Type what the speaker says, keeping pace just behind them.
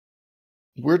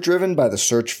We're driven by the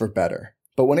search for better.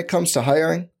 But when it comes to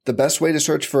hiring, the best way to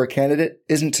search for a candidate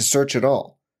isn't to search at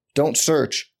all. Don't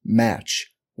search,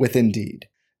 match with Indeed.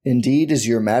 Indeed is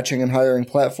your matching and hiring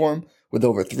platform with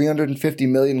over 350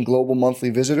 million global monthly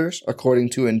visitors,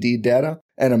 according to Indeed data,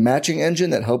 and a matching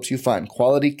engine that helps you find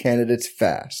quality candidates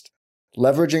fast.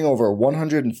 Leveraging over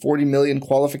 140 million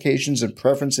qualifications and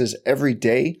preferences every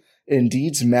day,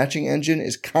 Indeed's matching engine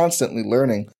is constantly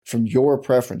learning from your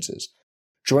preferences.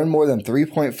 Join more than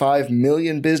 3.5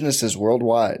 million businesses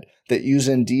worldwide that use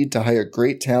Indeed to hire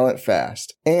great talent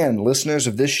fast. And listeners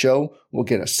of this show will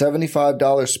get a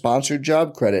 $75 sponsored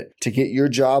job credit to get your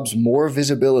jobs more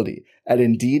visibility at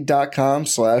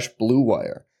Indeed.com/Blue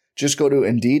Wire. Just go to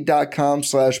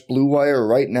Indeed.com/Blue Wire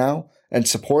right now and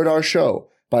support our show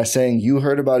by saying you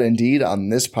heard about Indeed on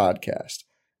this podcast.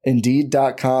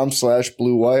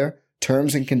 Indeed.com/Blue Wire.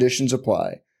 Terms and conditions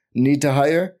apply. Need to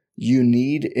hire? You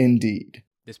need Indeed.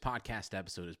 This podcast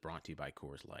episode is brought to you by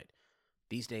Coors Light.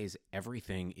 These days,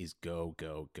 everything is go,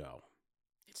 go, go.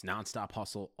 It's nonstop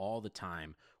hustle all the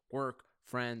time. Work,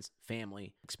 friends,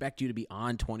 family, expect you to be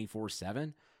on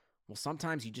 24/7. Well,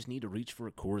 sometimes you just need to reach for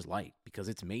a Coors Light because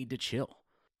it's made to chill.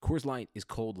 Coors Light is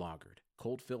cold lagered,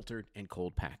 cold filtered, and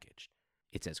cold packaged.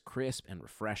 It's as crisp and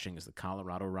refreshing as the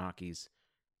Colorado Rockies.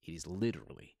 It is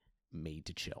literally made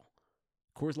to chill.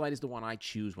 Coors Light is the one I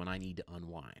choose when I need to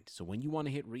unwind. So when you want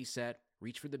to hit reset,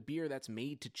 reach for the beer that's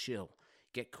made to chill.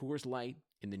 Get Coors Light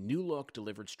in the new look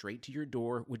delivered straight to your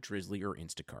door with Drizzly or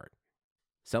Instacart.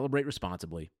 Celebrate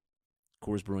responsibly.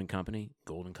 Coors Brewing Company,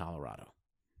 Golden, Colorado.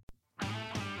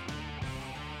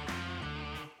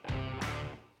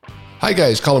 Hi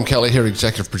guys, Colin Kelly here,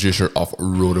 executive producer of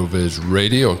RotoViz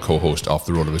Radio and co-host of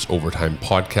the RotoViz Overtime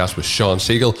podcast with Sean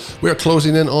Siegel. We are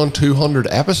closing in on 200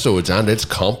 episodes and it's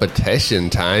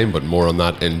competition time, but more on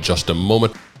that in just a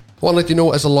moment. I want to let you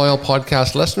know, as a loyal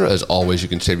podcast listener, as always, you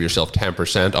can save yourself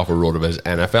 10% off a RotoViz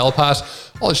NFL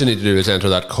pass. All you need to do is enter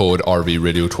that code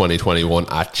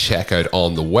RVRadio2021 at checkout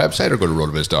on the website or go to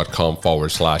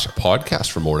rotoviz.com/podcast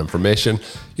for more information.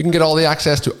 You can get all the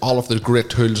access to all of the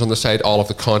great tools on the site, all of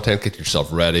the content. Get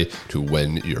yourself ready to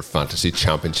win your fantasy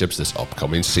championships this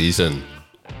upcoming season.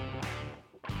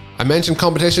 I mentioned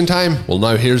competition time. Well,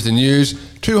 now here's the news.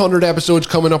 200 episodes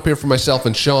coming up here for myself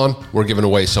and Sean. We're giving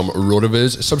away some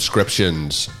RotoViz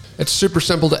subscriptions. It's super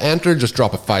simple to enter. Just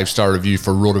drop a 5-star review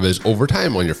for RotoViz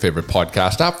Overtime on your favorite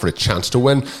podcast app for a chance to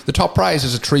win. The top prize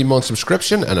is a 3-month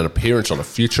subscription and an appearance on a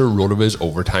future RotoViz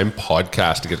Overtime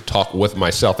podcast to get to talk with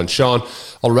myself and Sean.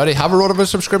 Already have a RotoViz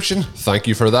subscription? Thank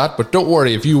you for that. But don't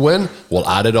worry, if you win, we'll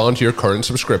add it on to your current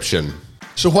subscription.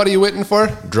 So what are you waiting for?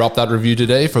 Drop that review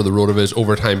today for the RotoViz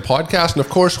Overtime podcast. And of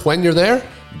course, when you're there,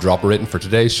 drop a rating for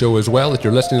today's show as well that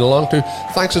you're listening along to.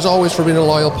 Thanks as always for being a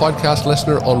loyal podcast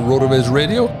listener on RotoViz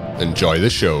Radio. Enjoy the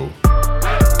show.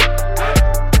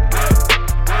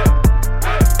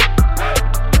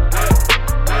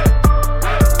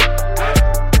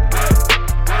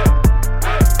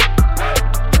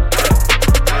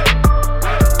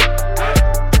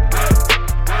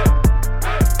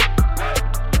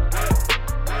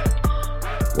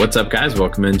 What's up, guys?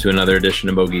 Welcome into another edition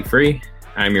of Bogey Free.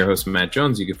 I'm your host, Matt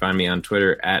Jones. You can find me on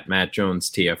Twitter at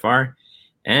MattJonesTFR.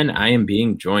 And I am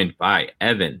being joined by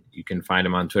Evan. You can find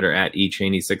him on Twitter at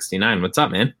eChaney69. What's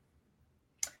up, man?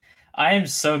 I am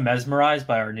so mesmerized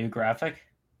by our new graphic.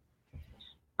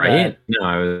 Right? No,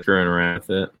 I was screwing around with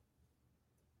it.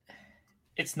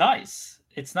 It's nice.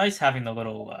 It's nice having the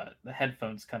little the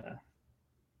headphones kind of.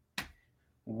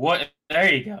 What?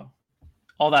 There you go.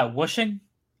 All that whooshing.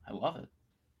 I love it.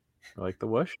 I like the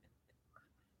whoosh.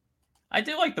 I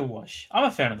do like the whoosh. I'm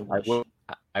a fan of the whoosh.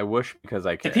 I whoosh because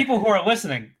I can. The people who are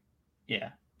listening,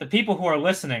 the people who are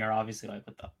listening are obviously like,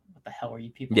 what the hell are you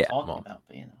people talking about?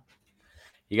 But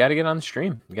you got to get on the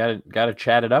stream. You got to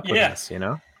chat it up with us.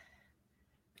 All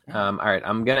right,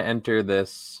 I'm gonna enter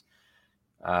this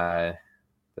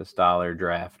dollar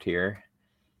draft here.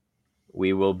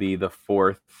 We will be the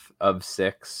 4th of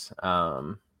 6.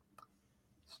 So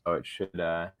it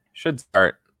should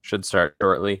start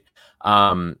shortly.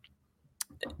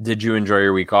 Did you enjoy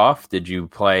your week off? Did you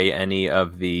play any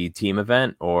of the team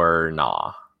event or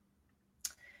nah?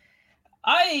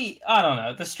 I don't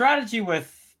know. The strategy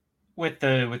with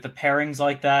the pairings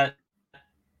like that,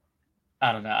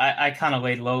 I don't know. I kind of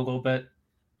laid low a little bit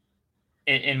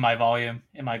in my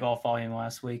golf volume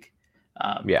last week.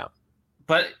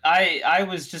 But I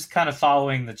was just kind of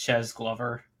following the Ches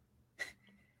Glover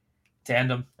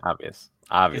tandem. Obvious.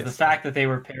 The fact that they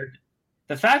were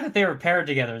paired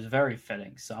together is very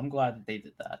fitting. So I'm glad that they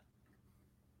did that.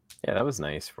 Yeah, that was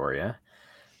nice for you.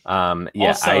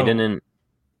 Also, I didn't.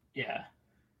 Yeah.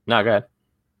 No, go ahead.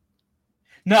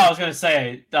 No, I was gonna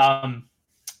say,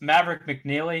 Maverick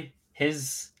McNeely,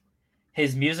 his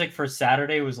music for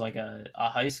Saturday was like a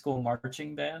high school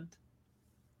marching band.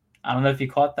 I don't know if you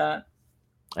caught that.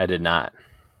 I did not.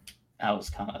 That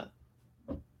was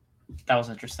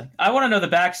interesting. I want to know the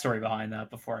backstory behind that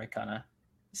before I kind of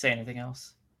say anything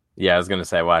else. Yeah, I was gonna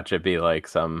say, watch it be like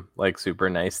some like super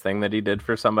nice thing that he did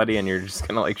for somebody, and you're just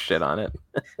gonna like shit on it.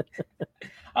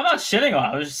 I'm not shitting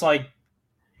on it. I was just like,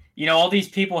 all these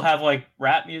people have like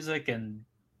rap music and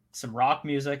some rock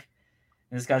music,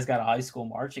 and this guy's got a high school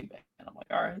marching band. And I'm like,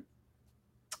 all right,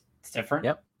 it's different.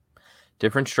 Yep,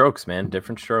 different strokes, man.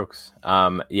 Different strokes.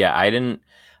 Yeah, I didn't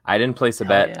place a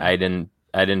bet. Yeah. I didn't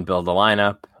build a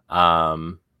lineup.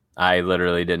 I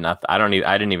literally did nothing. I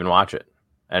didn't even watch it.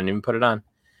 I didn't even put it on.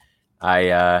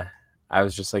 I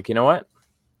was just like, you know what?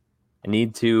 I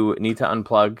need to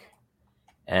unplug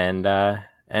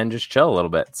and just chill a little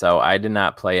bit. So I did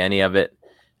not play any of it.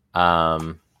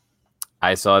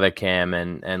 I saw that Cam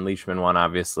and Leishman won,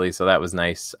 obviously, so that was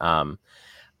nice. I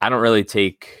don't really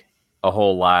take a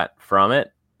whole lot from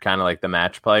it, kind of like the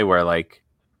match play where, like,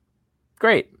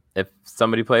 great. If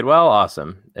somebody played well,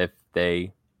 awesome. If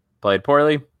they played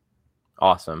poorly,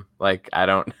 awesome. Like, I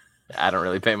don't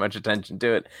really pay much attention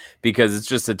to it because it's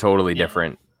just a totally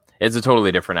different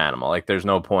animal. Like, there's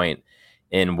no point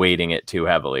in weighting it too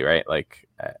heavily, right? Like,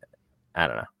 I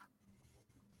don't know.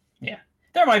 Yeah.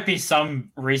 There might be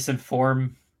some recent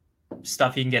form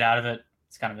stuff you can get out of it.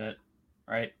 It's kind of it,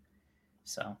 right?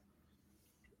 So,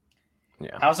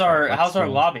 yeah. How's our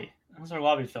lobby? How's our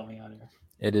lobby filming out here?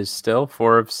 It is still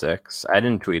 4 of 6. I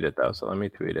didn't tweet it though, so let me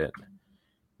tweet it.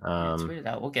 Tweet it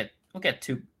out. We'll get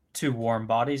two warm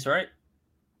bodies, right?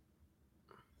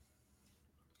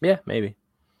 Yeah, maybe.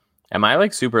 Am I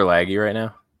like super laggy right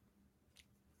now?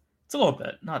 It's a little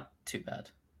bit, not too bad.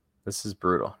 This is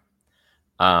brutal.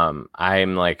 I'm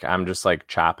just like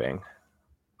chopping.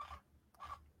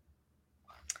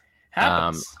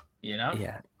 Happens,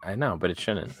 Yeah, I know, but it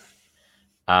shouldn't.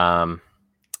 All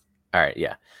right,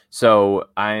 yeah. So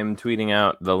I'm tweeting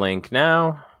out the link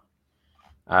now.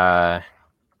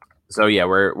 So yeah,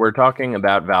 we're talking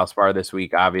about Valspar this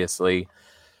week, obviously.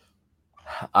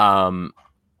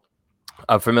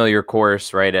 A familiar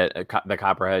course, right, at the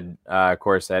Copperhead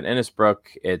course at Innisbrook.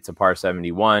 It's a par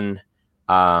 71.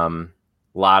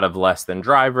 Lot of less than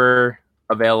driver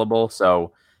available,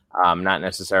 so not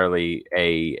necessarily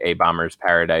a bomber's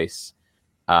paradise.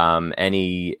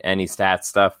 Any stat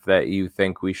stuff that you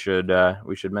think we should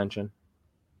mention?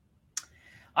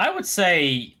 I would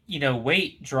say,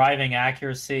 weight driving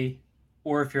accuracy,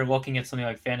 or if you're looking at something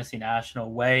like Fantasy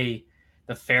National, weigh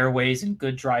the fairways and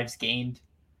good drives gained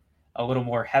a little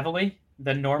more heavily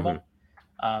than normal.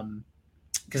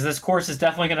 Because this course is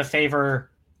definitely going to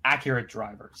favor accurate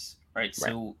drivers, right?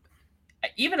 So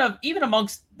even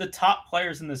amongst the top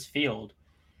players in this field,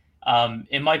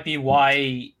 it might be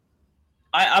why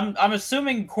I'm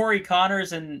assuming Corey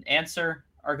Connors and Answer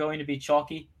are going to be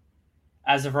chalky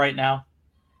as of right now.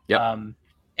 Yep.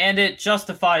 And it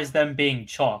justifies them being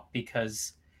chalk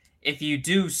because if you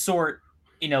do sort,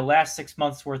 last 6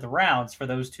 months worth of rounds for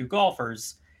those two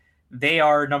golfers, they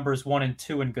are numbers 1 and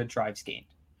 2 in good drives gained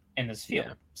in this field.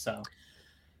 Yeah. So,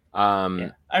 I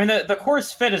mean, the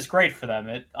course fit is great for them.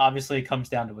 It obviously comes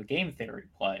down to a game theory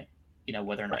play,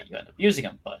 whether or not you end up using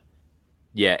them. But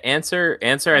yeah, answer.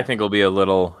 I think will be a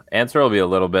little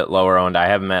bit lower owned. I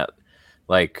have him at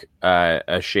like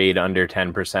a shade under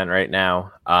 10% right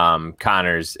now.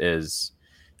 Connors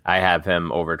I have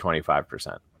him over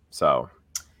 25%. So.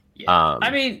 Yeah. I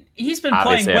mean, he's been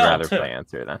playing well, I'd rather too. play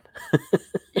Answer then.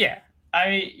 Yeah. I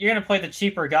mean, you're going to play the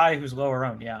cheaper guy who's lower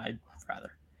owned. Yeah, I'd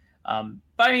rather.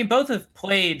 But I mean, both have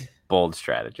played... Bold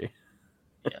strategy.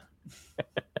 Yeah.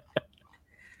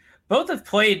 Both have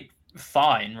played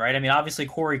fine, right? I mean, obviously,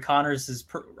 Corey Connors'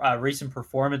 recent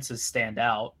performances stand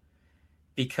out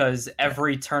because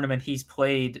every tournament he's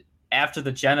played after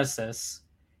the Genesis,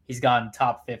 he's gotten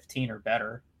top 15 or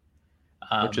better.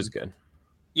 Which is good.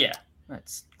 Yeah.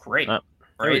 That's great.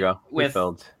 There we go.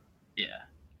 Yeah.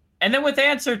 And then with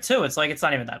Answer, too, it's like it's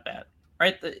not even that bad,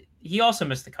 right? He also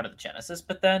missed the cut of the Genesis,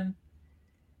 but then,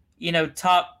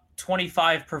 top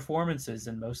 25 performances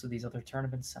in most of these other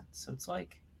tournaments. So it's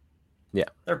like, yeah,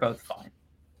 they're both fine.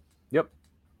 Yep.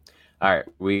 All right.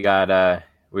 We got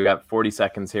 40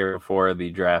 seconds here before the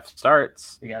draft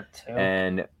starts. We got 2.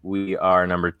 And we are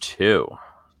number 2.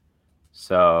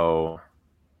 So...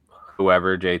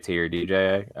 whoever, JT or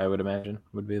DJ, I would imagine,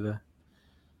 would be the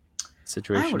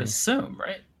situation. I would assume,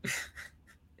 right?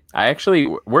 I actually,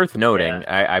 worth noting,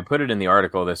 yeah. I put it in the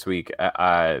article this week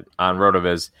on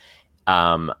RotoViz.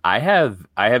 I have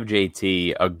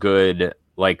JT a good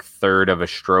like third of a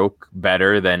stroke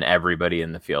better than everybody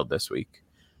in the field this week.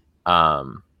 A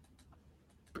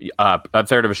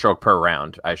third of a stroke per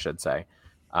round, I should say.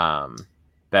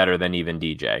 Better than even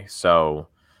DJ. So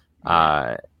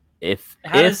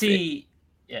does he?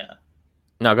 Yeah.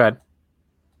 No, go ahead.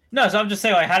 No, so I'm just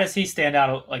saying, like, how does he stand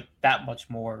out like that much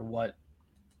more? What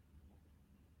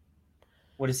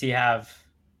does he have?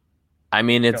 I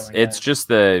mean, it's just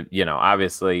the,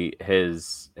 obviously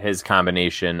his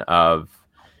combination of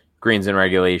greens and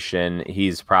regulation.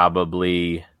 He's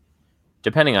probably,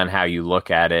 depending on how you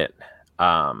look at it,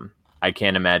 I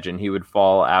can't imagine he would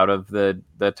fall out of the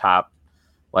top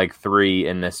like 3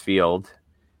 in this field,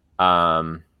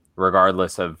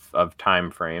 regardless of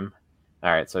time frame.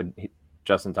 All right, so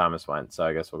Justin Thomas went, so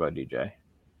I guess we'll go DJ.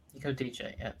 You go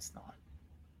DJ. Yeah, it's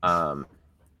not.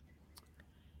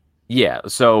 Yeah,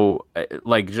 so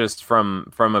like just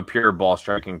from a pure ball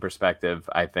striking perspective,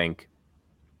 I think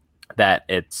that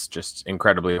it's just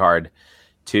incredibly hard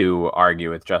to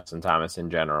argue with Justin Thomas in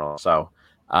general. So,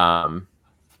 yeah,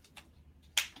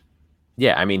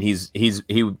 I mean he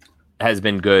has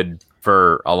been good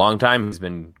for a long time. He's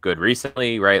been good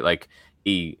recently, right? Like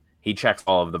he checks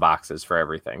all of the boxes for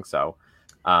everything. So,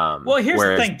 well, here's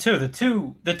the thing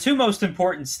too. The two most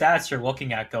important stats you're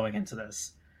looking at going into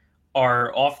this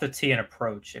are off the tee and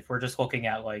approach. If we're just looking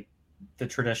at like the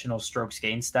traditional strokes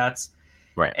gain stats,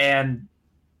 right? And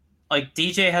like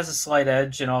DJ has a slight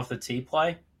edge in off the tee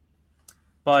play,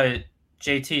 but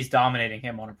JT's dominating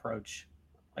him on approach.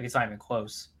 Like it's not even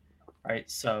close, right?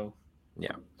 So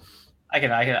yeah, I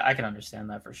can understand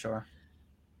that for sure.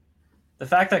 The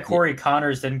fact that Corey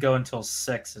Connors didn't go until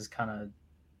 6 is kind of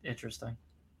interesting.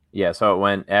 Yeah, so it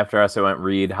went after us. It went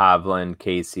Reed, Hovland,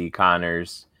 Casey,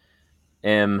 Connors,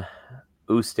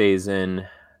 Oosthuizen.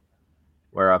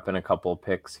 We're up in a couple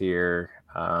picks here.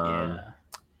 Yeah.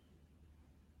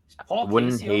 Paul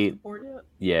wouldn't Casey hate. off the board yet?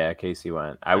 Yeah, Casey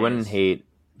went. I Nice. wouldn't hate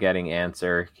getting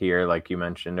Answer here, like you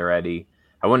mentioned already.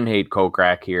 I wouldn't hate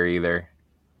Kokrak here either.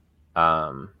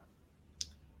 I mean,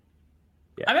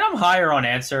 I'm higher on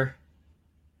Answer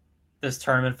this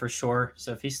tournament for sure.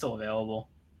 So if he's still available,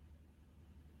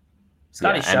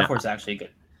 Scotty Scheffler's actually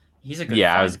good. He's a good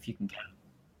find if you can get him.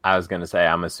 I was gonna say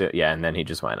and then he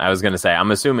just went. I was gonna say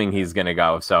I'm assuming he's gonna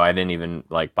go, so I didn't even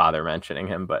like bother mentioning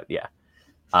him. But yeah,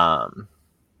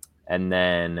 and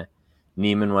then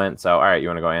Neiman went. So all right, you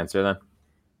want to go Answer then?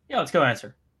 Yeah, let's go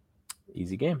Answer.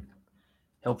 Easy game.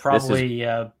 He'll probably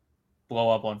blow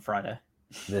up on Friday.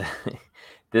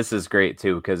 This is great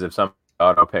too because if some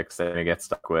auto picks, they're gonna get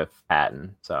stuck with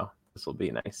Hatton. So this will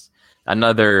be nice.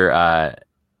 Another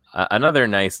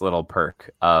nice little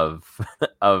perk of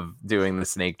doing the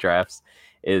snake drafts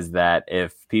is that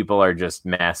if people are just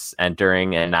mass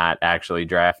entering and not actually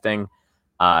drafting,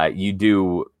 you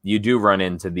do run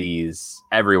into these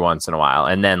every once in a while,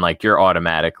 and then like you're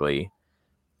automatically,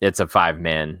 it's a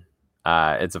 5-man,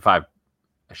 it's a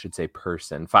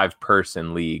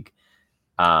 5-person league,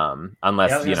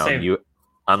 unless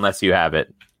unless you have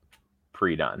it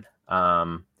pre-done.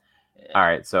 All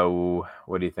right, so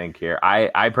what do you think here?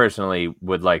 I personally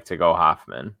would like to go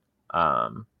Hoffman. I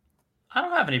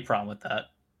don't have any problem with that.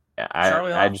 Yeah,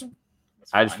 I just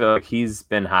feel like he's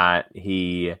been hot.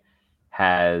 He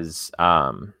has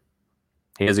a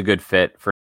good fit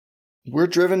for. We're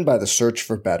driven by the search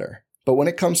for better. But when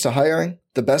it comes to hiring,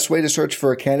 the best way to search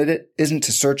for a candidate isn't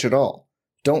to search at all.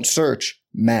 Don't search,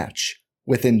 match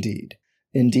with Indeed.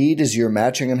 Indeed is your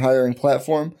matching and hiring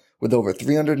platform with over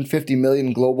 350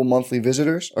 million global monthly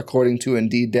visitors, according to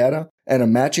Indeed data, and a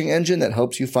matching engine that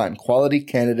helps you find quality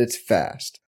candidates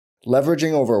fast.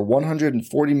 Leveraging over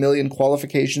 140 million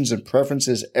qualifications and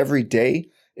preferences every day,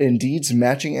 Indeed's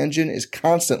matching engine is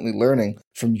constantly learning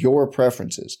from your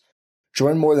preferences.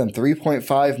 Join more than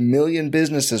 3.5 million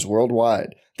businesses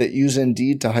worldwide that use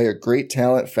Indeed to hire great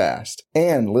talent fast.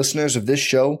 And listeners of this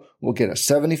show will get a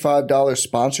 $75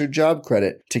 sponsored job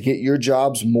credit to get your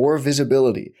jobs more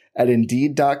visibility at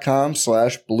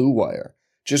Indeed.com/Blue Wire.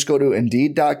 Just go to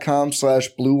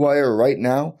Indeed.com/Blue Wire right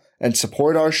now and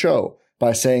support our show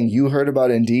by saying you heard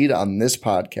about Indeed on this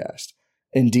podcast.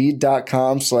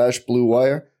 Indeed.com/Blue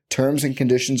Wire. Terms and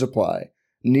conditions apply.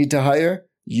 Need to hire?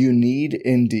 You need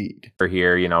Indeed. For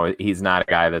here, he's not a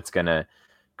guy that's going to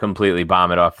completely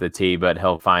bomb it off the tee, but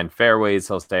he'll find fairways.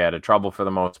 He'll stay out of trouble for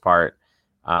the most part,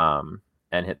 and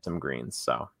hit some greens.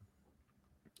 So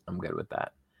I'm good with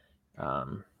that.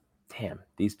 Damn,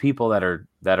 these people that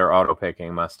are auto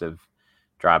picking must have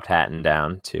dropped Hatton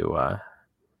down to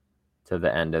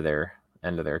the end of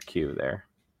their queue there.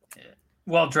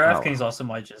 Well, DraftKings also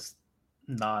might just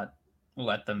not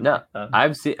let them. No,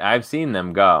 I've seen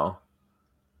them go.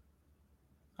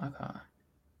 Okay.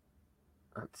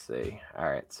 Let's see. All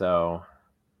right, so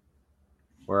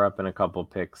we're up in a couple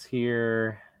picks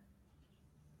here.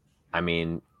 I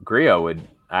mean, Grillo would.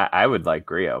 I would like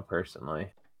Grillo personally.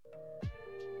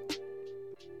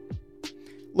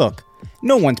 Look,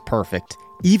 no one's perfect.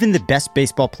 Even the best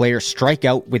baseball players strike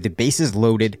out with the bases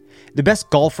loaded. The best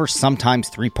golfers sometimes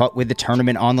three-putt with the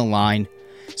tournament on the line.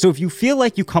 So if you feel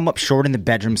like you come up short in the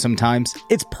bedroom sometimes,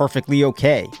 it's perfectly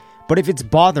okay. But if it's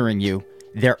bothering you,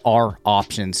 there are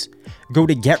options. Go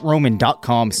to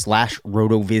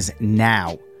GetRoman.com/RotoViz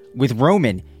now. With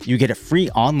Roman, you get a free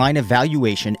online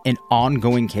evaluation and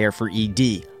ongoing care for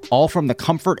ED, all from the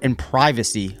comfort and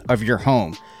privacy of your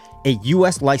home. A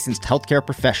U.S. licensed healthcare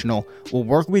professional will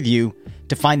work with you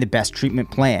to find the best treatment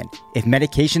plan. If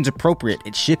medication's appropriate,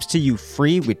 it ships to you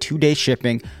free with 2-day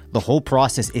shipping. The whole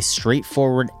process is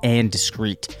straightforward and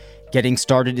discreet. Getting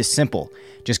started is simple.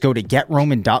 Just go to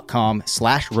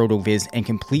GetRoman.com/RotoViz and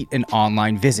complete an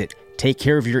online visit. Take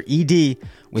care of your ED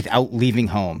without leaving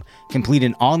home. Complete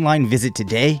an online visit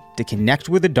today to connect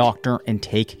with a doctor and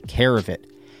take care of it.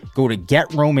 Go to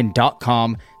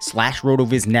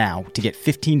GetRoman.com/RotoViz now to get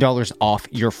 $15 off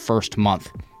your first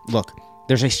month. Look,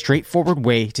 there's a straightforward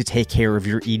way to take care of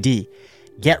your ED.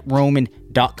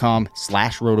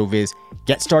 GetRoman.com/RotoViz.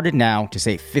 Get started now to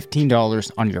save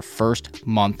 $15 on your first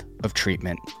month of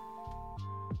treatment.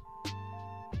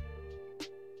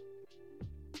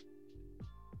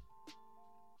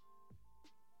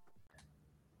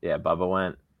 Yeah, Bubba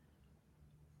went.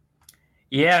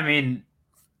 Yeah, I mean,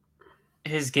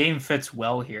 his game fits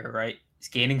well here, right? He's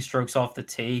gaining strokes off the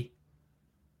tee.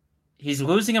 He's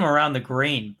losing them around the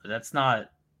green, but that's not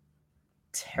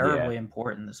terribly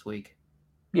important this week.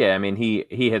 Yeah, I mean, he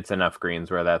hits enough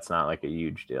greens where that's not like a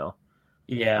huge deal.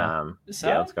 Yeah.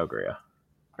 Yeah, let's go Grillo.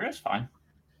 Grillo's fine.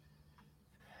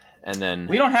 And then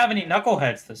we don't have any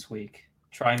knuckleheads this week.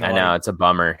 I know, it's a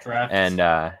bummer. Draft.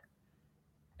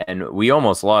 And we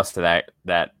almost lost to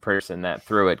that person that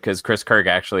threw it because Chris Kirk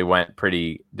actually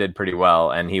did pretty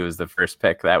well, and he was the first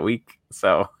pick that week.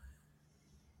 So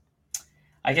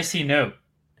I guess he knew.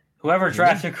 Whoever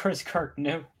drafted Chris Kirk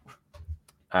knew.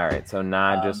 All right, so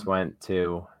Na just went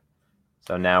to.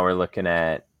 So now we're looking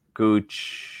at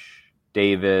Gooch,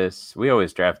 Davis. We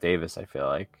always draft Davis, I feel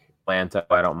like. Lanto,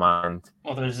 I don't mind.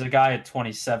 Well, there's a guy at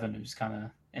 27 who's kind of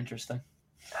interesting.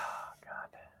 Oh, God.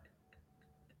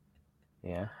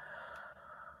 Yeah.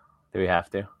 Do we have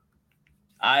to?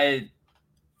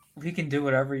 We can do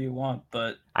whatever you want,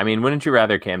 but I mean, wouldn't you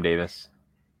rather Cam Davis?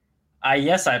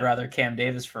 Yes, I'd rather Cam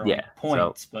Davis for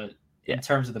points, but in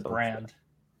terms of the brand.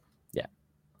 Yeah.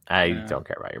 I don't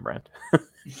care about your brand.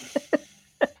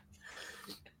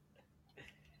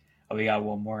 We got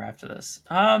one more after this.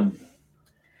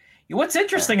 What's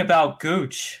interesting about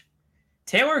Gooch?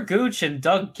 Taylor Gooch and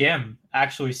Doug Gim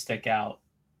actually stick out.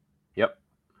 Yep.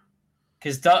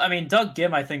 Because Doug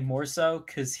Gim, I think more so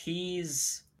because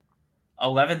he's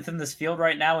 11th in this field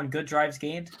right now in good drives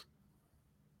gained.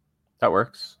 That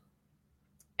works.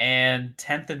 And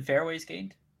 10th in fairways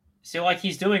gained. So like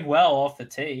he's doing well off the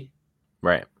tee.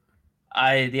 Right.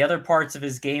 The other parts of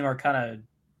his game are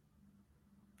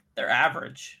they're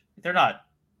average. They're not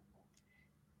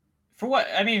for what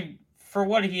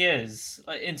he is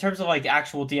in terms of like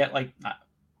actual what am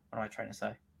I trying to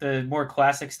say? The more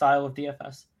classic style of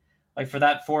DFS. Like for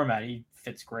that format, he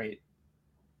fits great.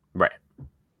 Right.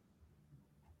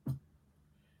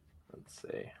 Let's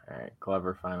see. All right,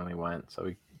 Glover finally went, so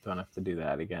we don't have to do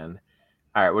that again.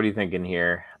 All right, what are you thinking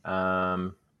here?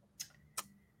 Man,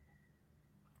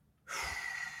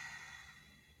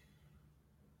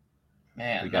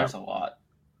 there's a lot.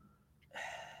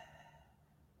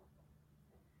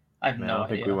 I have no idea. I don't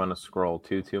think we want to scroll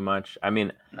too much. I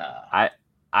mean, no. I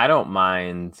don't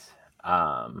mind.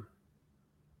 I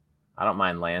don't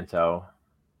mind Lanto,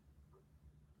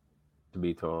 to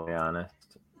be totally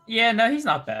honest. Yeah, no, he's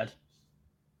not bad.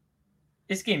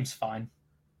 His game's fine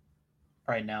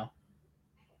right now.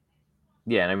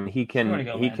 Yeah, and I mean he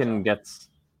can get.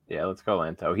 Yeah, let's go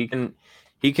Lanto. He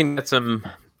can get some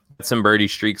birdie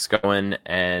streaks going,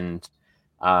 and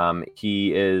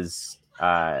he is.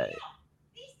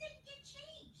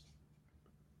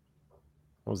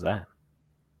 What was that?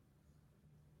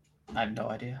 I have no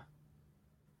idea.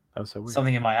 That was so weird.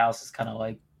 Something in my house is kind of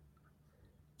like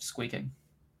squeaking.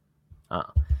 Oh,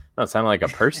 no, it sounded like a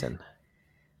person.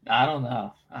 I don't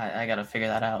know. I got to figure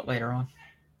that out later on.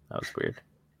 That was weird.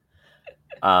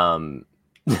 All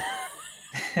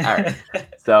right.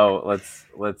 So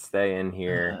let's stay in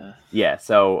here. Yeah.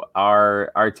 So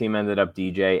our team ended up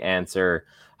DJ, Answer,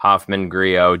 Hoffman,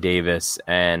 Grillo, Davis,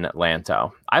 and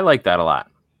Lanto. I like that a lot.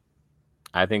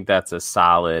 I think that's a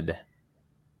solid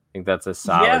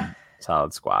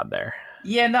squad there.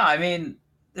 Yeah, no, I mean,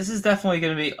 this is definitely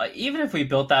going to be, even if we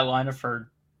built that lineup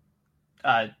for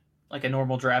like a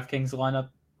normal DraftKings lineup,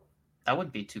 that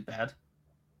wouldn't be too bad.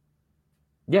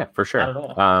 Yeah, for sure. Not at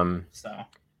all. So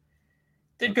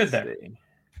did good there. See.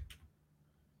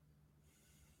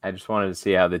 I just wanted to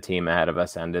see how the team ahead of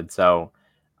us ended. So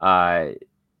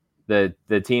the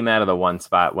team out of the 1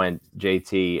 spot went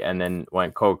JT, and then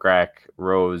went Kokrak,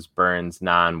 Rose, Burns,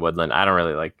 Woodland.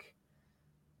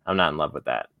 I'm not in love with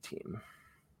that team.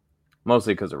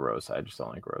 Mostly because of Rose. I just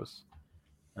don't like Rose.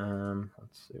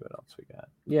 Let's see what else we got.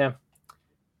 Yeah.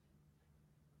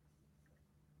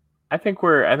 I think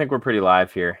we're pretty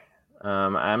live here.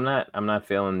 I'm not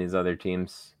feeling these other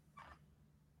teams.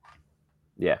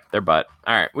 Yeah, they're butt.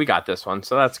 All right, we got this one,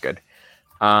 so that's good.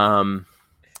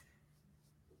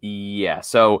 Yeah,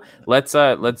 so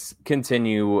let's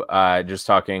continue just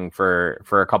talking for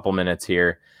a couple minutes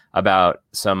here about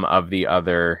some of the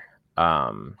other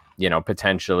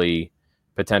potentially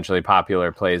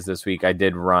popular plays this week. I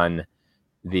did run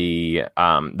the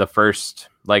first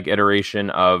iteration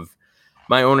of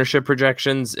my ownership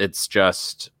projections. It's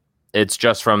just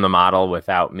from the model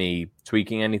without me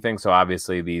tweaking anything. So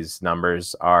obviously these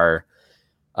numbers are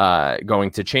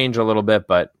going to change a little bit,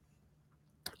 but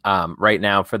right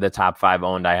now for the top 5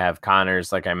 owned, I have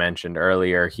Connors, like I mentioned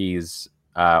earlier. He's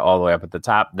all the way up at the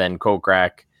top. Then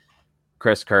Kokrak,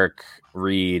 Chris Kirk,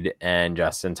 Reed, and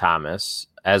Justin Thomas.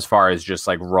 As far as just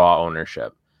raw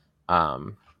ownership,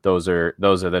 those are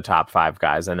the top 5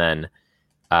 guys. And then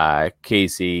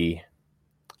Casey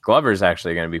Glover is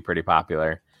actually going to be pretty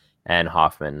popular, and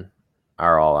Hoffman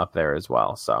are all up there as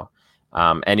well. So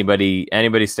anybody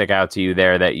stick out to you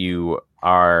there that you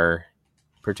are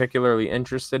particularly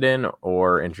interested in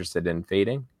or interested in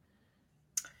fading?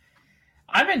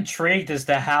 I'm intrigued as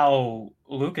to how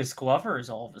Lucas Glover is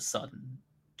all of a sudden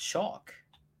chalk.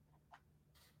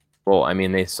 Well, I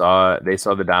mean, they saw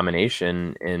the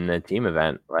domination in the team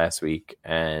event last week,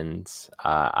 and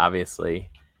obviously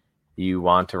you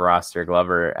want to roster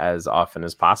Glover as often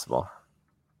as possible.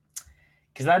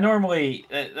 Because that normally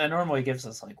gives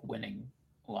us winning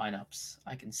lineups.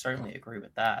 I can certainly agree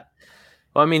with that.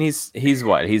 Well, I mean, he's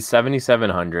what? He's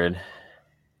 7,700.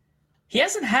 He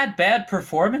hasn't had bad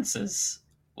performances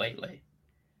lately.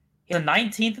 He's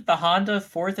 19th at the Honda,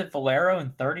 4th at Valero,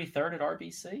 and 33rd at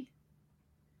RBC.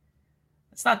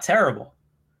 It's not terrible.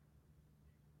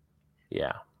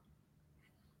 Yeah.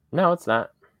 No, it's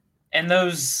not. And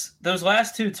those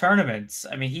last 2 tournaments,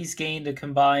 I mean, he's gained a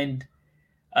combined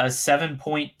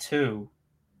 7.2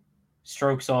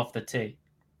 strokes off the tee.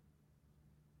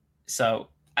 So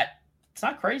it's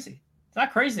not crazy. It's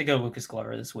not crazy to go Lucas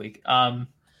Glover this week. I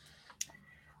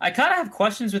kind of have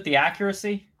questions with the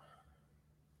accuracy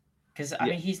because I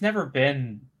mean he's never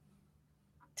been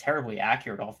terribly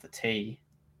accurate off the tee,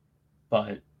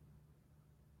 but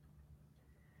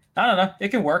I don't know. It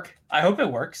can work. I hope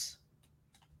it works.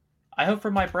 I hope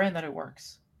for my brand that it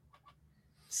works.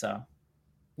 So,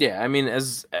 yeah, I mean,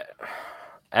 as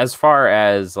far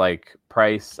as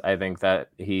price, I think that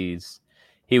he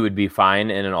would be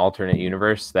fine in an alternate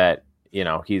universe that,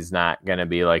 he's not going to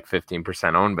be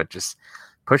 15% owned, but just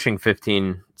pushing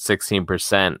 15,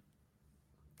 16%.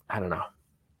 I don't know.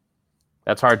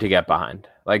 That's hard to get behind.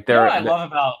 What I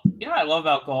love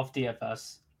about Golf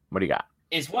DFS. What do you got?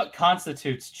 Is what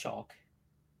constitutes chalk.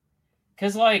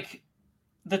 Because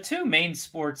the 2 main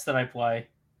sports that I play,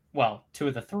 well, 2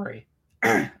 of the 3,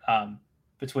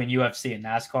 between UFC and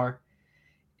NASCAR,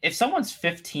 if someone's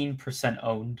 15%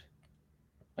 owned,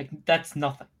 that's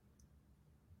nothing.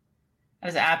 That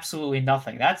is absolutely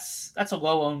nothing. That's a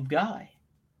low owned guy,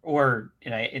 or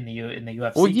in the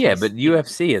UFC. Well, yeah, but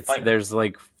UFC,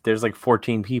 there's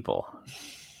 14 people.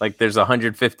 There's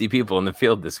 150 people in the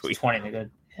field this week. 20 are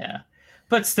good, yeah.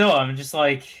 But still, I'm just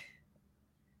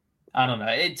I don't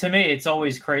know. To me, it's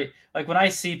always crazy. When I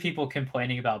see people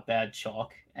complaining about bad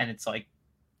chalk, and it's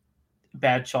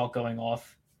bad chalk going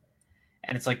off,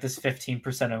 and it's this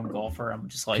 15% owned golfer, I'm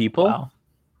just people? Wow.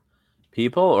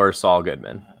 People or Saul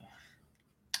Goodman?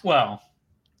 Well,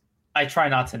 I try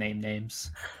not to name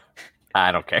names.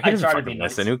 I don't care. I try to be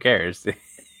nice. Nice. Who cares?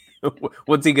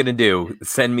 What's he gonna do?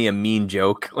 Send me a mean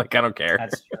joke? I don't care.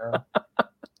 That's true.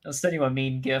 I'll send you a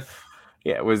mean GIF.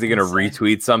 Yeah, was he gonna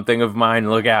retweet something of mine?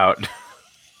 Look out.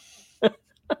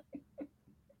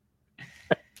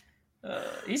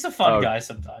 He's a fun guy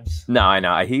sometimes. No, I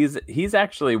know. He's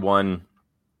actually one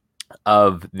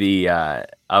of the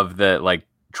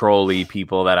trolley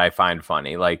people that I find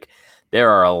funny. There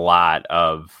are a lot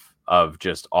of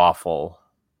just awful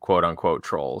quote unquote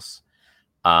trolls.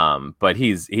 But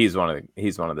he's one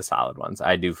of the solid ones.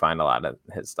 I do find a lot of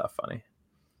his stuff funny.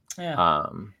 Yeah.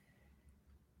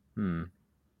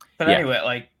 But Yeah. anyway,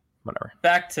 like Whatever.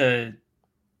 back to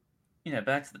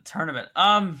the tournament.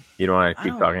 You don't want to I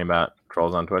keep don't- talking about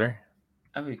trolls on Twitter?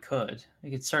 We could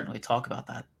certainly talk about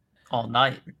that all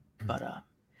night. But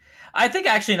I think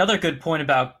actually another good point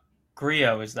about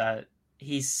Griot is that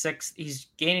he's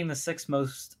gaining the sixth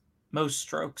most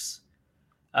strokes.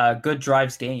 Good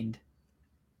drives gained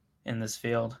in this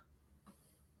field.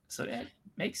 So it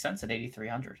makes sense at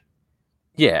 8,300.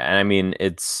 Yeah, and I mean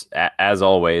it's as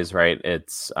always, right?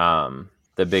 It's the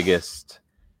biggest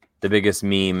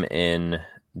meme in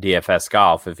DFS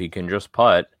golf. If he can just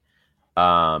putt,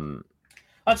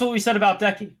 that's what we said about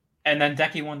Decky, and then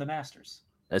Decky won the Masters.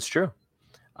 That's true.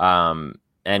 And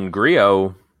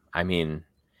Griot, I mean,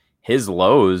 his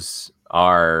lows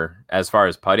are, as far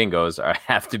as putting goes,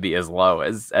 have to be as low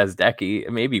as Decky,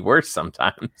 maybe worse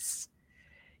sometimes.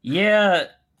 Yeah.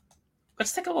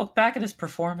 Let's take a look back at his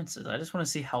performances. I just want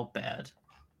to see how bad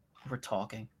we're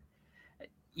talking.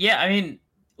 Yeah, I mean,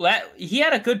 he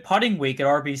had a good putting week at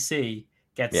RBC,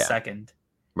 gets second.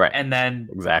 Right. And then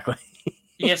exactly.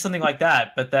 you have something like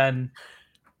that, but then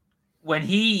when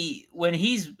his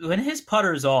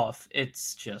putter's off,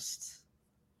 it's just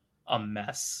a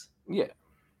mess. Yeah.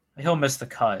 He'll miss the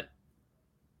cut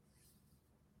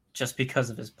just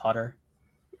because of his putter.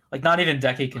 Like, not even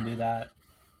Decky can do that.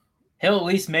 He'll at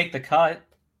least make the cut.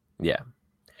 Yeah.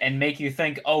 And make you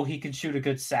think, oh, he can shoot a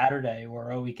good Saturday,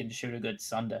 or oh, he can shoot a good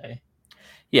Sunday.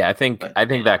 Yeah, I think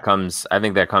that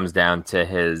comes down to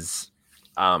his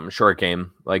short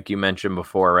game, like you mentioned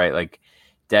before, right? Like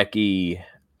Decky,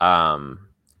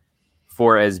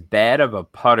 for as bad of a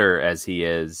putter as he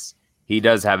is, he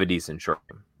does have a decent short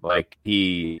game. Like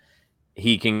he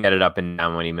can get it up and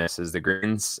down when he misses the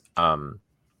greens.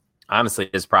 Honestly,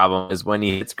 his problem is when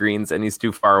he hits greens and he's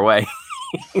too far away.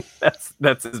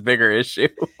 that's his bigger issue.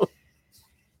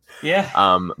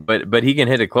 Yeah. But he can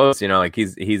hit it close. You know, like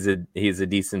he's a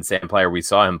decent sand player. We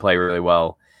saw him play really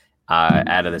well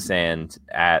out of the sand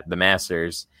at the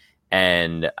Masters,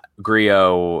 and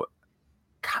Griot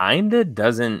kind of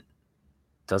doesn't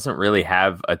really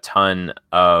have a ton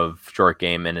of short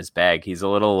game in his bag. He's a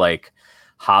little like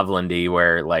Hovlandy,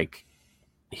 where like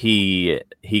he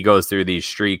goes through these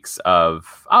streaks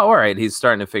of, oh, all right, he's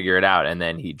starting to figure it out, and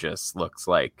then he just looks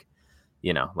like,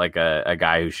 you know, like a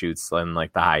guy who shoots in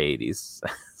like the high 80s.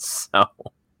 So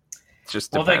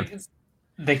just depends.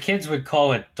 The kids would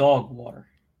call it dog water.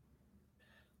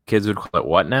 Kids would call it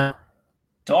what now?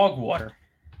 Dog water.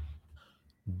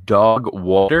 Dog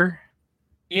water?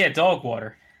 Yeah, dog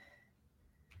water.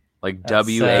 Like That's,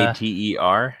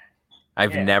 WATER?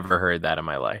 I've yeah. never heard that in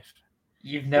my life.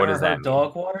 You've never heard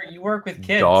dog water? You work with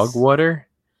kids. Dog water?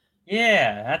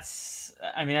 Yeah, that's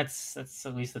at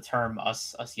least the term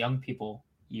us young people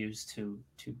use to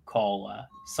call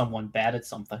someone bad at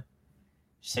something.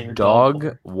 Just say you're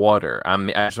dog water. I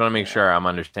just want to make sure I'm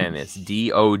understanding this.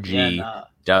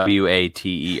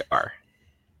 DOGWATER.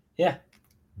 Yeah.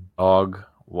 Dog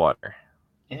water.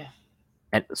 Yeah.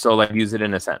 And so, like, use it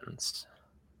in a sentence.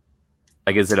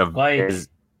 Like, is it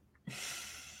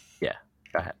yeah,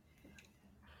 go ahead.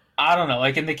 I don't know.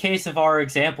 Like, in the case of our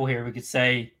example here, we could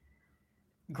say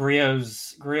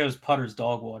Griot's putter's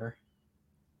dog water.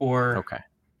 Or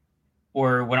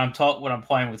when I'm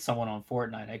playing with someone on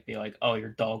Fortnite, I'd be like, "Oh, you're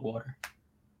dog water,"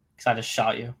 because I just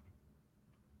shot you.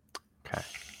 Okay.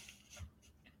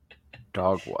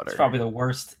 Dog water. It's probably the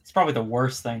worst. It's probably the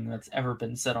worst thing that's ever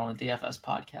been said on a DFS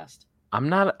podcast. I'm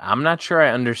not sure I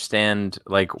understand,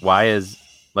 like, why is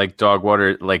like dog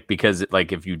water, like, because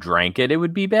like if you drank it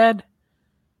would be bad?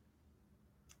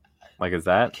 Like, is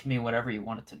that? It can mean whatever you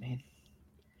want it to mean.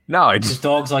 No, because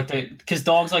dogs like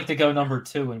to go number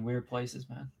 2 in weird places,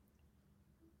 man.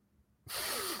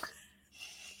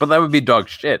 But that would be dog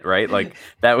shit, right? Like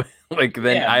that, like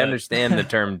then yeah, I understand the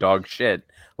term dog shit.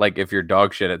 Like if you're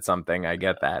dog shit at something, I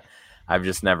get that. I've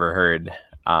just never heard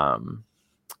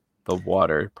the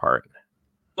water part.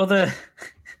 Well,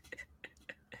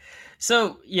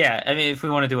 so yeah, I mean, if we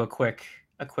want to do a quick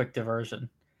diversion.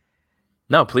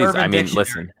 No, please. Urban I mean, Dictionary.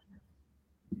 Listen.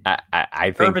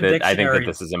 I think that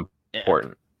this is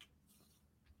important.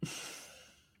 Yeah.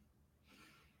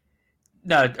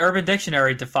 No, Urban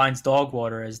Dictionary defines dog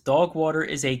water as dog water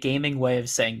is a gaming way of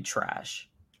saying trash.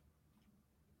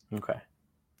 Okay.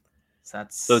 So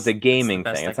it's a gaming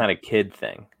thing. It's not a kid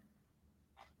thing.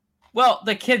 Well,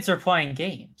 the kids are playing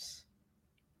games.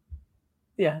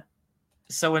 Yeah.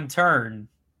 So in turn,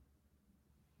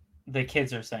 the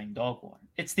kids are saying dog water.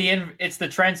 It's the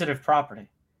transitive property.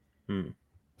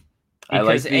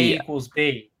 Because A equals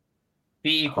B.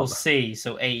 B equals C,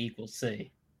 so A equals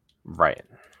C. Right.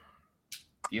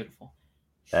 Beautiful.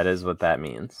 That is what that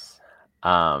means.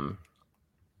 Hang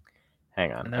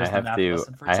on. And I there's the have math to.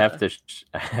 lesson for I have today. to.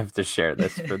 I have to share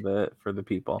this for the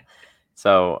people.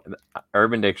 So,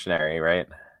 Urban Dictionary, right?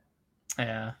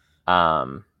 Yeah.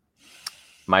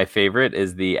 My favorite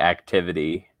is the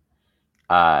activity.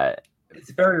 It's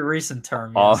a very recent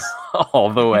term. All Yes.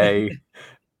 all the way.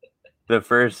 The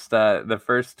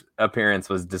first appearance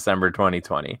was December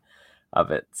 2020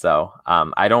 of it. So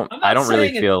I don't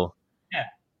really feel. Yeah.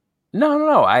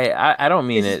 No. I don't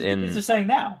mean it in. They're saying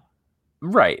now.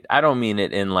 Right. I don't mean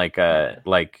it in like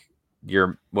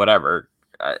your whatever.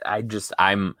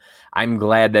 I'm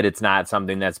glad that it's not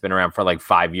something that's been around for like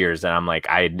 5 years, and I'm like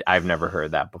I've never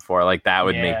heard that before. Like that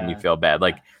would make me feel bad.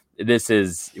 Like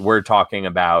we're talking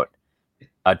about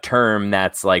a term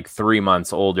that's like 3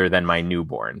 months older than my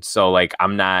newborn. So like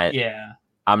I'm not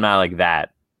like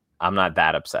that. I'm not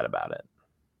that upset about it.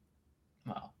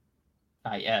 Well,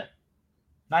 not yet.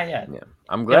 Yeah.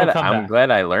 I'm glad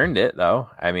I learned it though.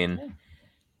 I mean,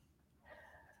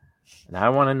 now I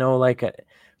want to know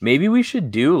maybe we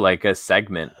should do like a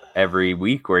segment every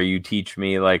week where you teach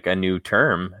me like a new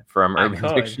term from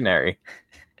Urban Dictionary.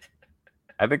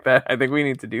 I think we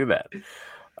need to do that.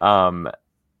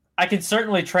 I can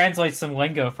certainly translate some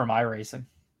lingo from iRacing.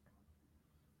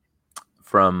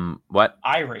 From what?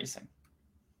 iRacing.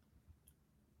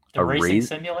 The racing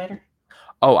simulator?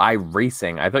 Oh,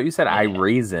 iRacing. I thought you said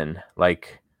iRaisin,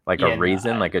 like a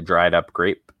raisin, like a dried up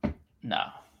grape. No.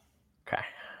 Okay.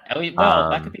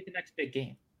 Well, that could be the next big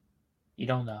game. You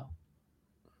don't know.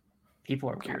 People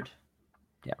are weird.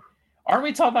 Yeah. Aren't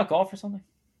we talking about golf or something?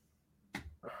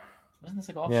 Wasn't this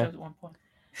a golf show at one point?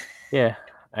 Yeah,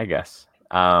 I guess.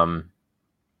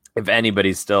 If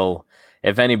anybody's still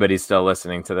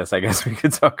listening to this, I guess we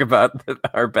could talk about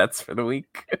our bets for the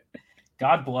week.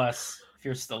 God bless if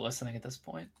you're still listening at this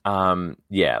point.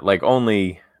 Yeah, like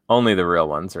only the real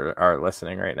ones are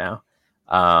listening right now.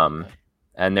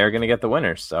 And they're gonna get the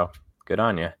winners, so good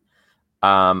on you.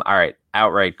 All right,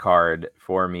 outright card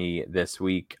for me this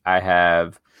week. I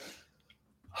have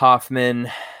Hoffman,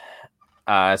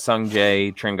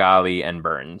 Sungjae, Tringali, and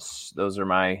Burns. Those are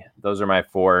my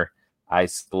four. I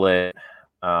split.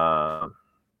 Well,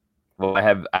 I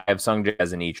have Sungjae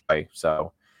as an each way,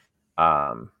 so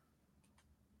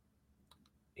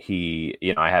he,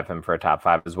 I have him for a top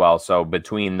 5 as well. So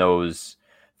between those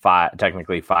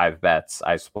technically 5 bets,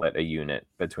 I split a unit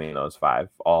between those 5,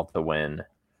 all to win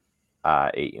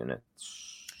 8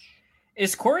 units.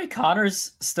 Is Corey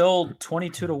Connors still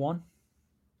 22-1?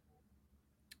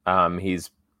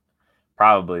 He's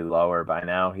probably lower by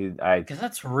now. Because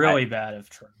that's really bad if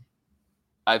true.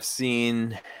 I've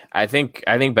seen. I think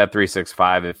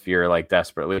Bet365, if you're like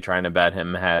desperately trying to bet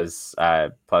him, has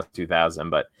plus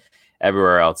 2,000, but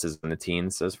everywhere else is in the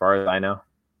teens, as far as I know.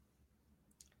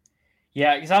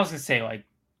 Yeah, because I was gonna say like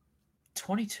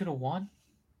 22-1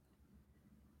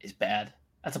 is bad.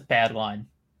 That's a bad line.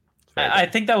 I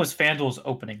think that was FanDuel's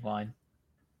opening line.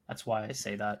 That's why I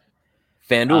say that.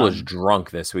 FanDuel is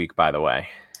drunk this week, by the way.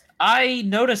 I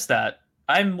noticed that.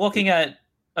 I'm looking at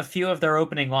a few of their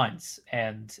opening lines,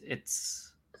 and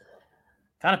it's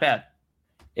kind of bad.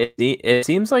 It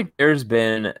seems like there's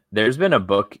been a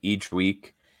book each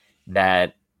week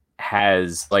that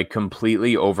has like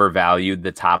completely overvalued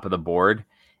the top of the board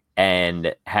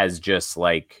and has just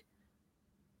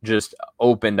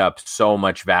opened up so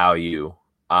much value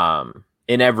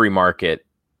in every market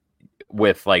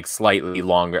with like slightly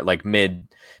longer, like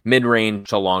mid-range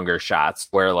to longer shots,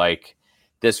 where like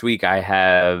this week I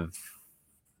have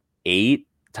 8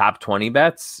 top 20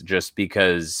 bets just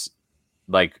because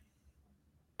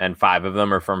and 5 of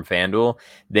them are from FanDuel.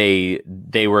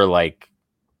 They were like,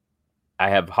 I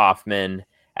have Hoffman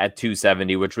at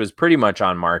 270, which was pretty much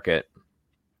on market.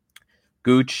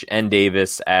 Gooch and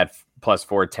Davis at plus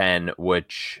 410,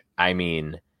 which, I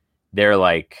mean, they're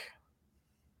like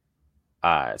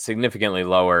significantly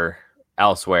lower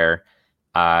elsewhere.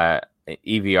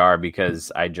 EVR,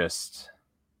 because I just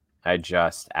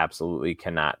absolutely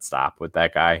cannot stop with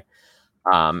that guy.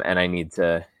 And I need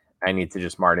to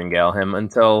just martingale him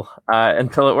until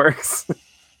it works.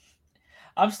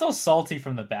 I'm still salty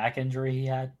from the back injury he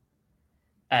had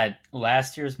at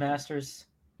last year's Masters.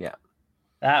 Yeah.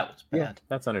 That was bad. Yeah,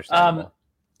 that's understandable.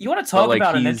 You want to talk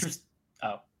about an interest?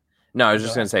 Oh. No, I was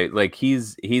just going to say, like,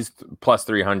 he's plus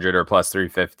 300 or plus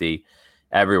 350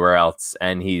 everywhere else,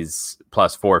 and he's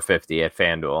plus 450 at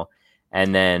FanDuel.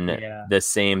 And then the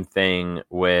same thing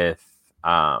with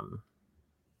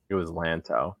it was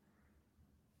Lanto.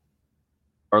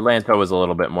 Or Lanto was a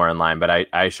little bit more in line, but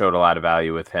I showed a lot of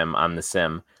value with him on the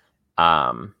sim.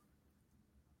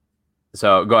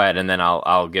 So go ahead, and then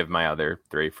I'll give my other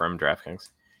 3 from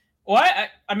DraftKings. Well,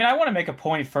 I mean, I want to make a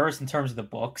point first in terms of the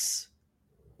books.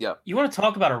 Yep. You want to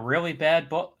talk about a really bad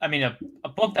book? I mean, a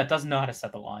book that doesn't know how to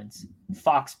set the lines.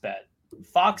 Fox Bet.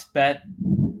 Fox Bet,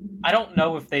 I don't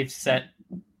know if they've set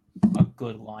a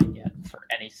good line yet for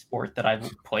any sport that I've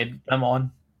played them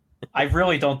on. I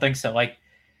really don't think so. Like,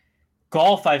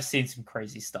 golf, I've seen some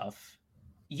crazy stuff.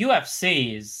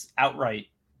 UFC is outright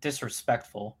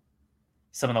disrespectful,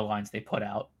 some of the lines they put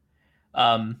out.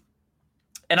 And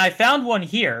I found one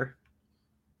here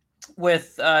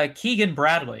with Keegan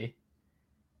Bradley,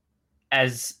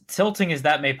 as tilting as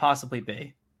that may possibly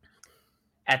be,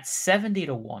 at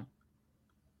 70-1.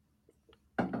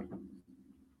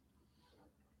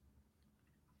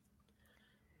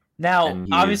 Now,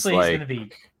 obviously, he's going to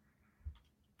be...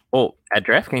 Oh, at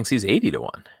DraftKings, he's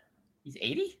 80-1. He's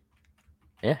 80?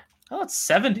 Yeah. I thought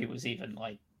 70 was even,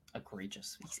 like,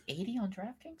 egregious. He's 80 on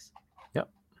DraftKings? Yep.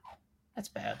 That's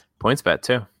bad. Points bet,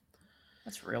 too.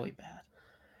 That's really bad.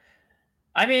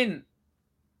 I mean,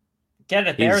 get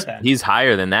it there then. He's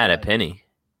higher than that at Penny.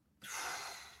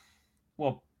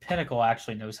 Well, Pinnacle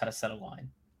actually knows how to set a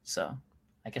line. So,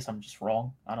 I guess I'm just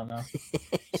wrong. I don't know.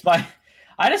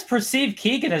 I just perceive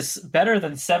Keegan as better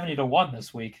than 70-1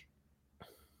 this week.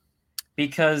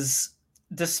 Because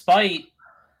despite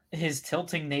his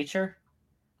tilting nature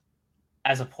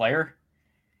as a player,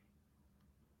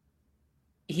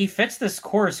 he fits this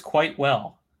course quite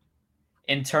well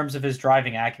in terms of his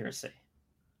driving accuracy.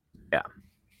 Yeah.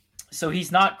 So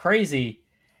he's not crazy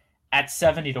at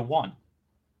 70-1.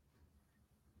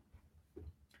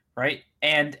 Right?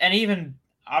 And even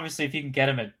obviously if you can get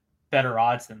him at better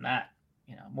odds than that,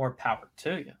 more power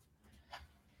to you.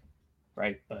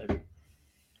 Right? But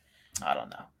I don't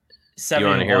know. You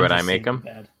want to hear what I make him?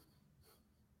 Bad.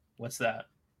 What's that?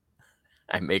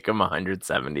 I make him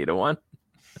 170-1.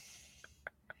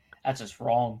 That's just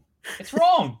wrong. It's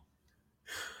wrong.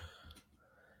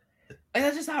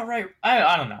 That's just not right.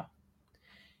 I don't know.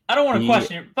 I don't want to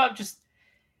question it, but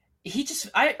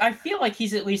I feel like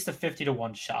he's at least a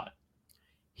 50-1 shot.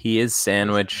 He is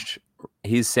sandwiched.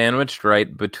 He's sandwiched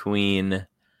right between,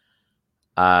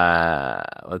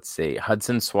 let's see,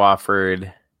 Hudson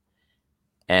Swafford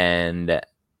and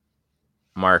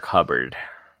Mark Hubbard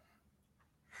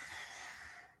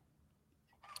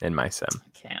in my sim.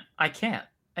 I can't.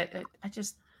 I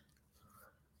just,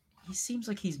 he seems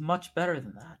like he's much better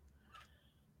than that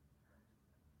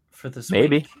for this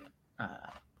Maybe. week.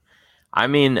 I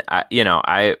mean,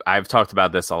 I've talked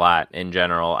about this a lot in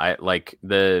general. I like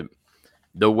the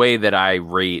way that I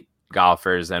rate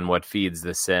golfers and what feeds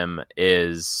the sim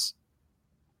is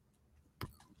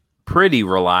pretty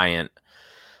reliant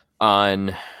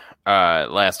on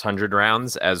last 100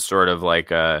 rounds as sort of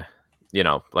like a,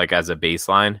 like as a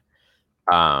baseline.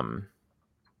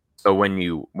 So when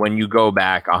you go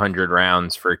back 100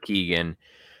 rounds for Keegan,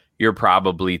 you're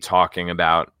probably talking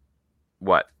about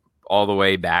what, all the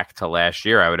way back to last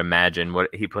year, I would imagine.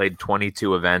 What he played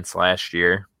 22 events last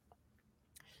year,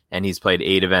 and he's played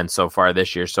 8 events so far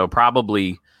this year. So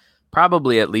probably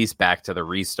at least back to the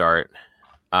restart,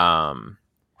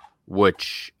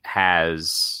 which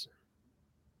has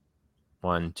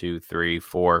 1, 2, 3,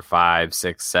 4, 5,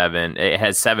 6, 7. It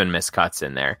has 7 missed cuts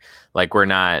in there. Like we're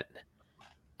not.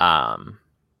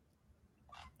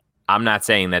 I'm not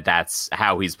saying that that's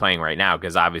how he's playing right now,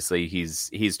 because obviously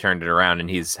he's turned it around and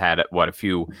he's had a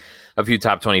few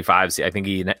top 25s. I think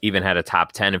he even had a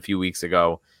top 10 a few weeks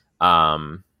ago.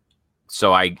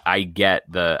 So I get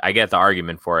the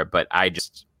argument for it, but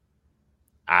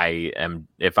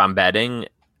if I'm betting,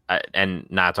 and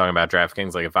not talking about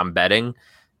DraftKings, like if I'm betting,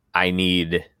 I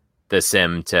need the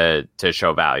sim to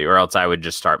show value, or else I would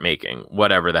just start making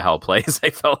whatever the hell plays I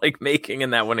felt like making,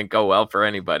 and that wouldn't go well for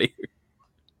anybody.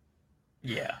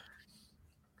 Yeah.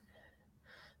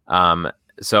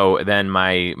 So then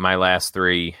my last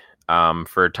 3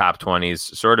 for top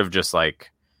 20s, sort of just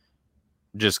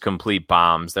complete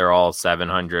bombs. They're all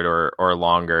 700 or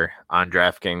longer on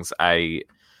DraftKings. I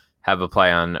have a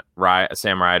play on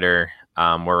Sam Ryder,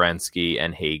 Werenski,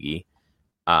 and Hagee.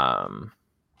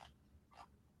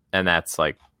 And that's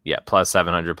plus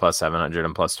 700, plus 700,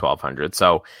 and plus 1,200.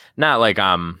 So not like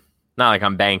I'm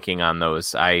banking on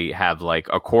those. I have like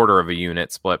a quarter of a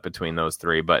unit split between those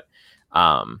 3, but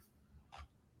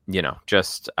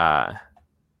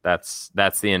that's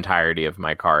the entirety of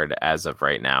my card as of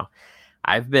right now.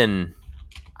 I've been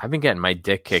getting my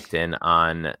dick kicked in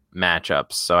on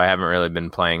matchups, so I haven't really been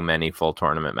playing many full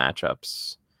tournament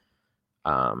matchups.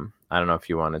 I don't know if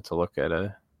you wanted to look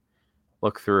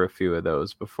through a few of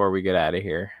those before we get out of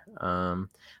here. I'm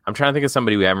trying to think of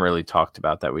somebody we haven't really talked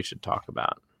about that we should talk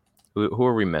about. Who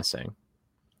are we missing?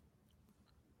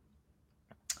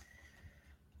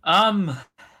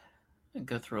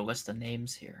 Go through a list of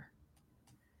names here.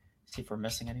 See if we're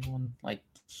missing anyone like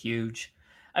huge.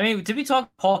 I mean, did we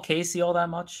talk Paul Casey all that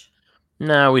much?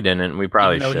 No, we didn't. We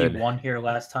probably Even though should. he won here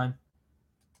last time.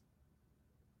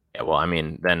 Yeah, well, I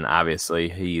mean, then obviously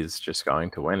he's just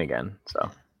going to win again.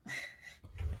 So,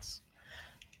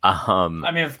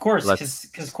 I mean, of course,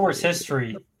 because course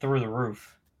history through the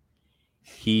roof.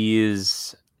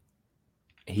 He's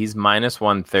minus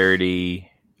 130,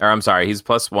 or I'm sorry, he's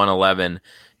plus 111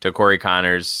 to Corey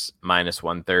Connors minus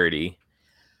 130.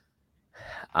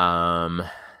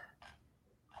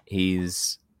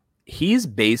 He's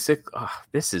basic. Oh,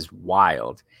 this is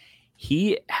wild.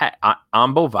 He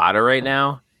on Bovada right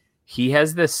now. He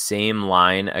has the same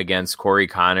line against Corey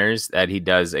Connors that he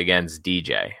does against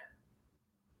DJ.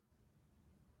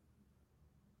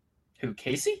 Who,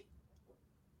 Casey?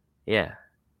 Yeah.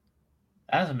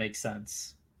 That doesn't make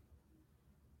sense.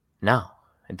 No,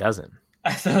 it doesn't.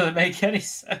 That doesn't make any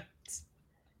sense.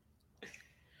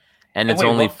 And it's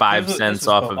only 5 cents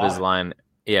off of his line.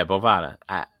 Yeah, Bovada.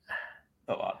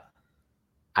 Bovada.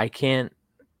 I can't.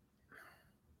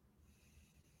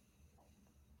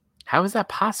 How is that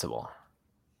possible?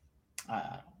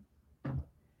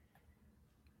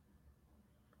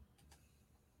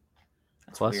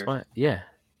 Plus weird. one, yeah.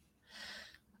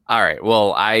 All right.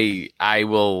 Well, I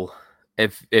will.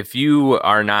 If you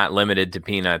are not limited to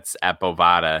peanuts at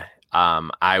Bovada,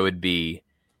 I would be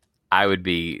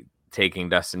taking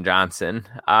Dustin Johnson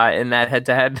in that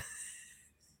head-to-head,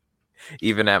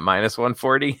 even at minus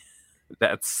 140.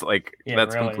 That's like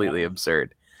that's really completely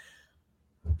absurd.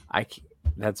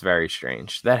 That's very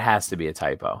strange. That has to be a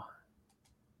typo.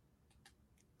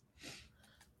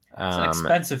 It's an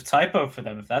expensive typo for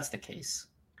them if that's the case.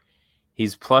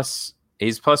 He's plus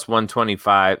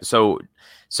 125. So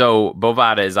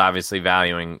Bovada is obviously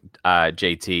valuing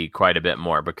JT quite a bit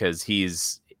more because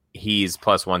he's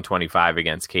plus 125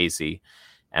 against Casey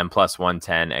and plus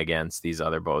 110 against these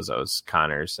other bozos,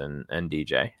 Connors and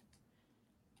DJ.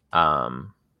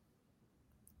 And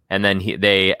then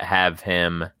they have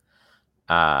him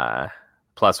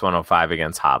plus 105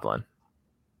 against Hovland.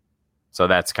 So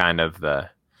that's kind of the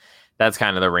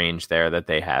range there that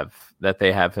they have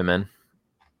him in.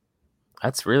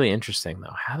 That's really interesting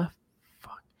though. How the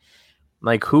fuck?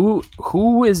 Like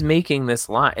who is making this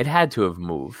line? It had to have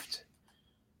moved.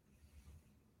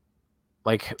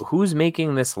 Like who's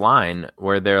making this line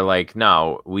where they're like,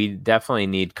 no, we definitely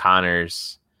need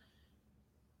Connors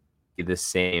the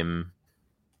same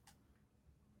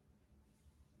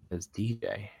as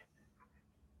DJ.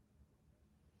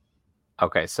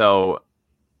 Okay, so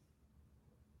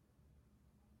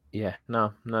yeah,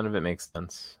 no, none of it makes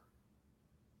sense.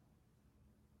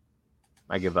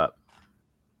 I give up.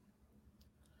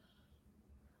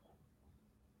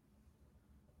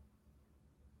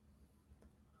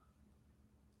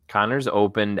 Connors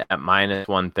opened at minus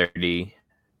 130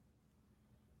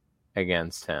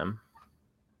 against him.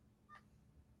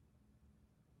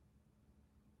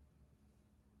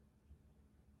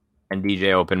 And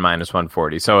DJ opened minus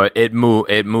 140. So it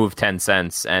moved 10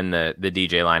 cents and the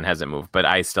DJ line hasn't moved, but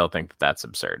I still think that's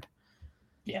absurd.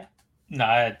 Yeah. No,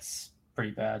 it's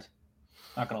pretty bad.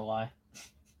 Not going to lie.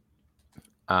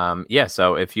 Yeah,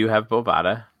 so if you have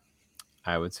Bovada,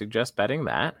 I would suggest betting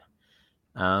that.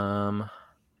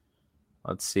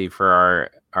 Let's see for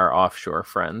our offshore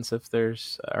friends, if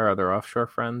there's our other offshore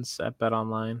friends at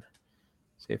BetOnline.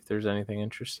 See if there's anything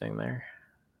interesting there.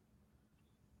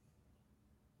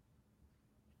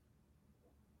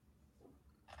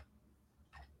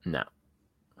 No.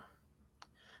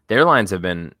 Their lines have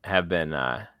been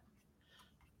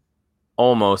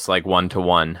almost like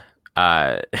 1-to-1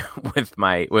 with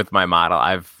my model.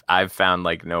 I've found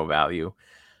like no value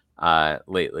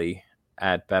lately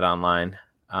at BetOnline.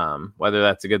 Whether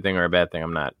that's a good thing or a bad thing,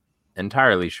 I'm not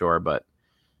entirely sure, but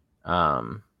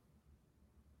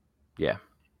yeah,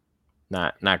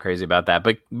 not crazy about that.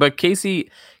 But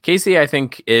Casey I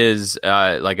think is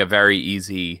like a very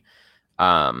easy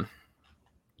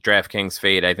DraftKings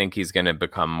fade. I think he's going to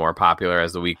become more popular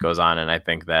as the week goes on, and I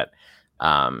think that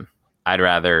I'd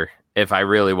rather, if I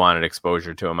really wanted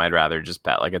exposure to him, I'd rather just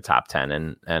bet like a top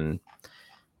 10 and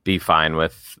be fine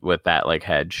with that like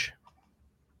hedge.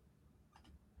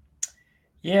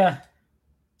 Yeah,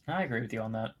 I agree with you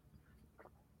on that.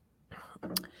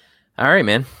 All right,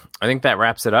 man. I think that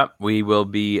wraps it up. We will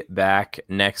be back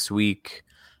next week.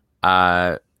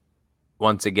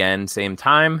 Once again, same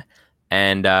time.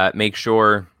 And make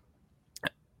sure,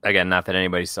 again, not that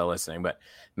anybody's still listening, but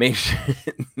make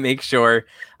sure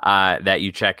that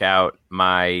you check out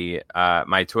my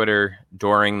my Twitter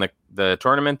during the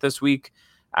tournament this week.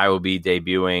 I will be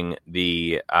debuting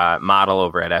the model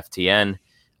over at FTN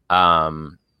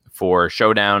for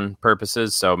showdown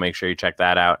purposes. So make sure you check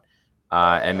that out.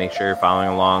 And make sure you're following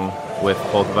along with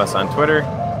both of us on Twitter.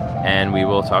 And we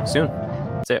will talk soon.